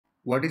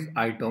what is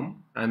ITOM,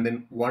 and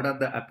then what are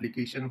the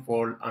application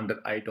fall under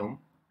ITOM,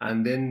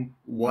 and then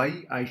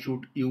why I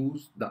should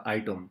use the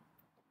ITOM.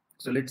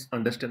 So let's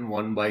understand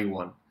one by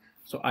one.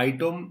 So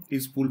ITOM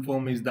is full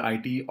form is the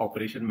IT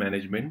operation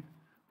management,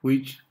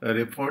 which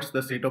refers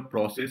the set of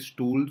process,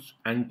 tools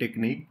and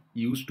technique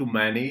used to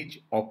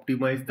manage,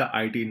 optimize the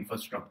IT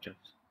infrastructure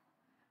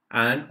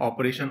and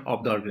operation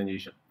of the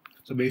organization.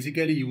 So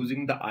basically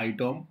using the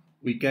ITOM,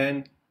 we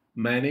can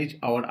manage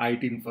our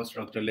IT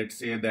infrastructure. Let's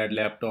say that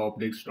laptop,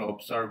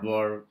 desktop,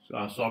 server,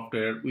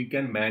 software, we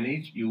can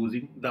manage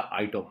using the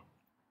ITOM.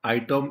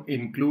 ITOM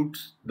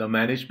includes the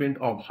management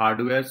of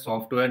hardware,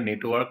 software,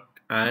 network,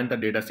 and the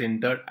data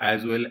center,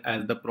 as well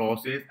as the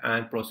process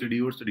and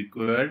procedures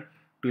required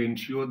to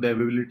ensure the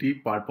availability,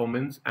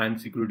 performance, and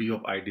security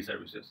of IT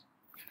services.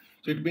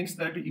 So it means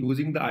that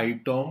using the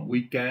ITOM,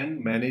 we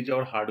can manage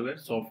our hardware,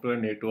 software,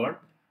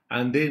 network,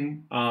 and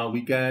then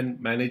we can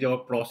manage our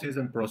process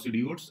and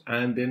procedures,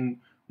 and then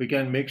we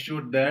can make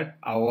sure that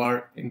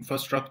our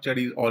infrastructure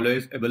is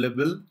always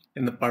available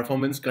in the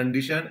performance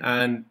condition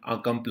and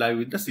comply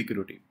with the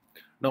security.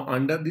 Now,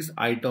 under this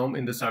ITOM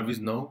in the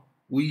ServiceNow,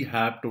 we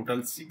have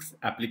total 6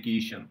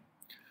 applications.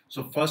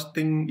 So first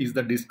thing is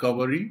the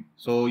discovery.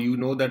 So you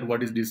know that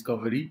what is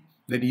discovery,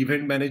 then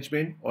event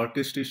management,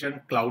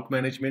 orchestration, cloud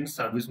management,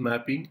 service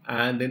mapping,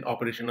 and then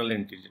operational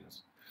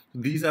intelligence.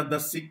 These are the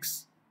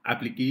 6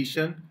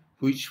 applications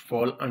which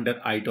fall under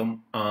ITOM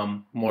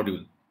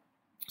module.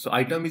 So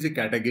ITOM is a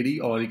category,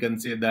 or you can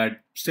say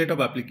that set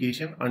of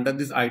application. Under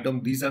this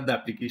ITOM, these are the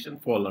application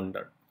fall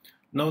under.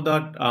 Now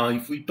that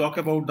if we talk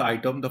about the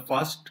ITOM,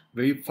 the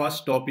very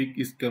first topic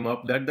is come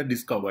up, that the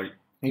discovery.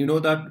 You know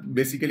that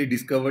basically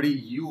discovery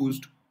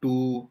used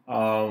to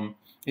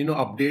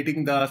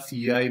updating the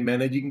CI,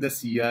 managing the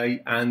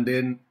CI, and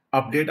then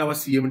update our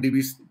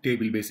CMDB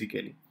table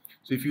basically.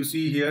 So if you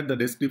see here, the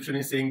description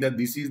is saying that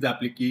this is the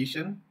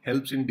application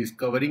helps in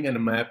discovering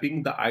and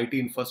mapping the IT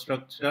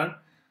infrastructure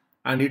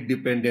and its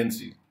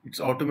dependency. It's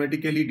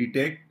automatically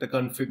detect the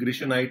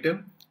configuration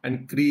item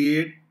and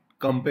create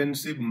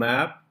comprehensive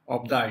map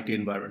of the IT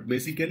environment.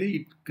 Basically,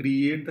 it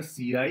create the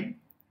CI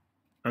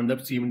and the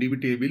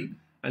CMDB table,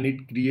 and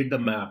it create the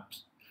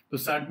maps. So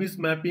service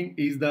mapping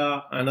is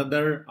the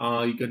another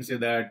you can say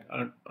that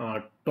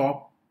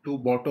top to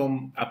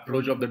bottom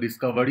approach of the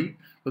discovery.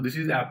 So this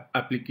is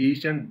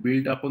application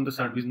built upon the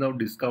ServiceNow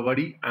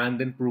Discovery and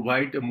then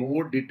provide a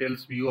more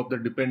details view of the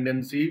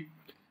dependency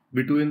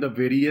between the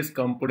various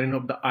component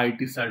of the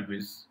IT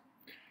service.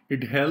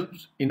 It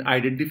helps in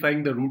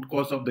identifying the root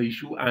cause of the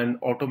issue and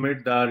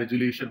automate the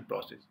resolution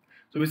process.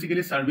 So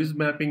basically service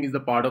mapping is the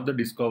part of the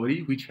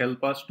discovery which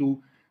help us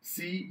to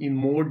see in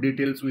more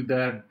details with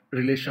the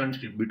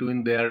relationship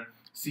between their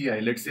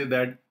CI. Let's say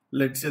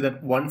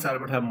that one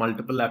server have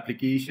multiple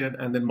application,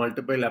 and then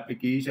multiple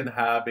application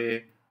have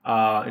a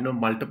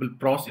multiple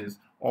process.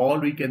 All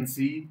we can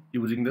see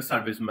using the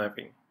service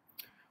mapping.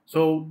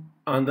 So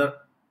another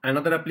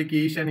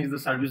application is the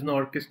ServiceNow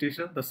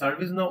orchestration. The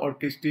ServiceNow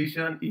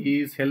orchestration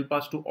is help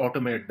us to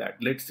automate that.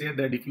 Let's say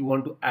that if you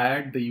want to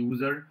add the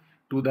user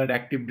to that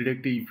Active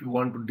Directory, if you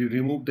want to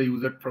remove the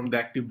user from the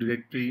Active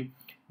Directory,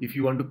 if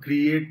you want to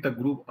create the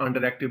group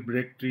under Active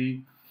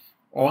Directory,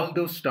 all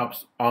those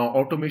stuffs,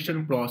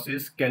 automation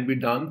process can be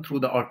done through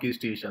the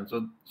orchestration.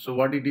 So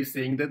what it is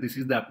saying, that this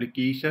is the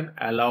application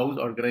allows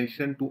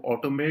organization to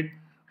automate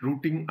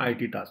routing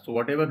IT tasks. So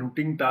whatever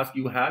routing task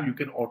you have, you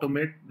can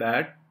automate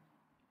that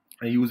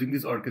using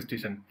this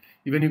orchestration.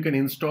 Even you can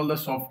install the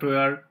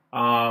software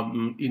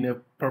in a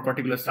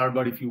particular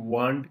server if you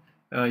want.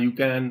 You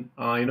can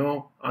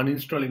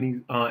uninstall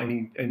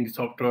any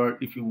software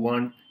if you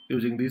want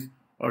using this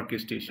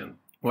orchestration.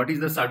 What is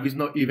the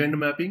ServiceNow event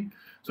mapping?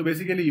 So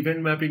basically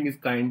event mapping is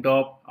kind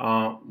of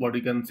what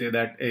you can say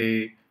that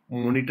a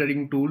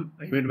monitoring tool.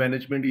 Event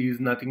management is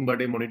nothing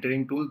but a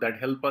monitoring tool that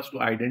help us to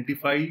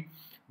identify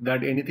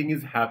that anything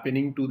is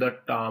happening to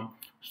that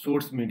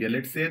source media.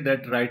 Let's say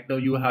that right now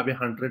you have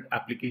 100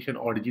 application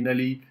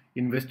originally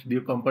invested,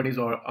 your companies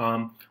or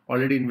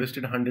already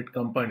invested 100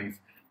 companies.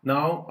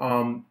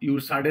 Now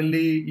you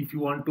suddenly, if you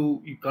want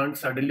to, you can't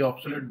suddenly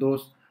obsolete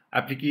those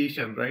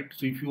application, right?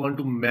 So if you want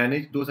to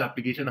manage those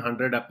application,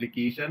 100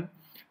 application,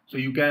 so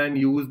you can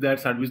use that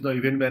ServiceNow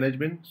event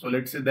management. So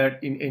let's say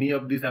that in any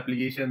of these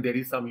application there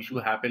is some issue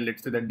happen,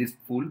 let's say that disk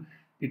full,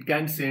 it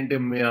can send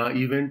an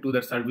event to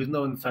the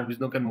ServiceNow, and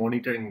ServiceNow can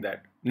monitoring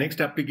that.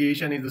 Next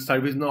application is the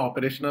ServiceNow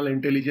operational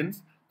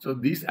intelligence. So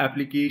this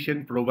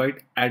application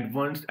provide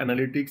advanced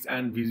analytics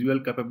and visual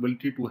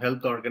capability to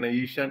help the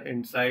organization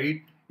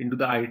insight into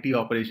the IT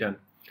operation.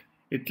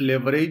 It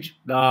leverage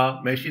the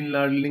machine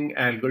learning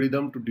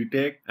algorithm to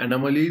detect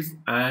anomalies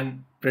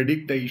and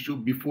predict the issue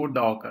before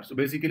the occur. So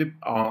basically,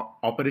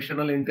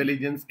 operational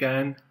intelligence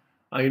can,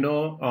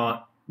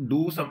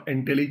 do some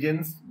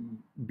intelligence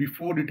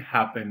before it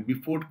happen,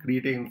 before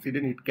creating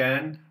incident. It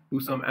can do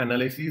some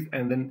analysis,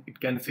 and then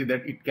it can say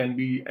that it can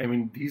be,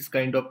 these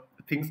kind of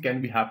things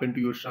can be happen to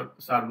your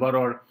server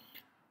or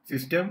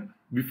system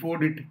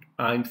before it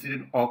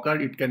incident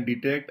occurred. It can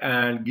detect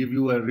and give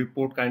you a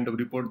report, kind of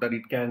report that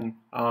it can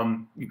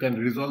you can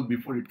resolve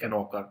before it can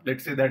occur.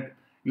 Let's say that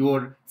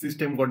your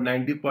system got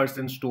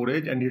 90%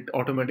 storage and it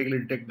automatically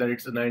detect that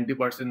it's a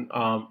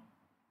 90%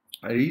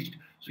 reached,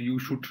 so you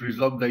should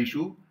resolve the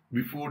issue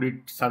before it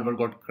server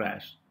got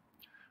crashed.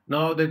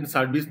 Now then,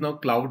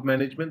 ServiceNow Cloud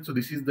Management. So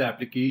this is the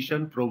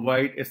application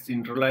provide a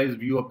centralized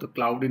view of the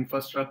cloud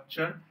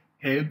infrastructure,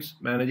 helps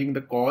managing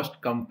the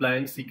cost,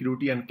 compliance,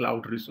 security, and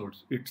cloud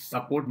resource. It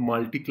support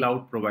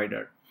multi-cloud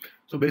provider.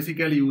 So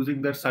basically,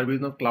 using that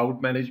ServiceNow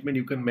Cloud Management,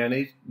 you can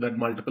manage that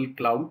multiple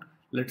cloud.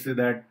 Let's say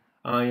that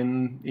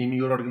in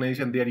your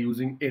organization they are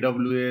using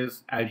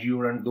AWS,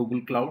 Azure, and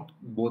Google Cloud,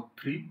 both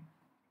three.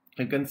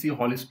 You can see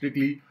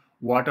holistically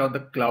what are the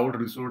cloud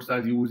resources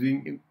are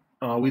using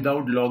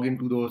without log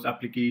into those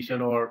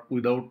application or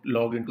without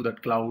log into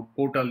that cloud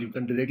portal. You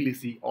can directly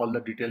see all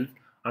the details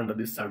under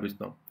this service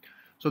now.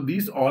 So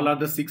these all are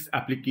the 6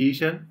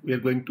 application we are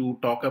going to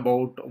talk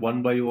about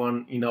one by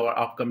one in our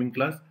upcoming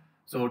class.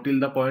 So till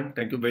the point,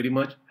 thank you very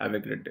much. Have a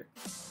great day.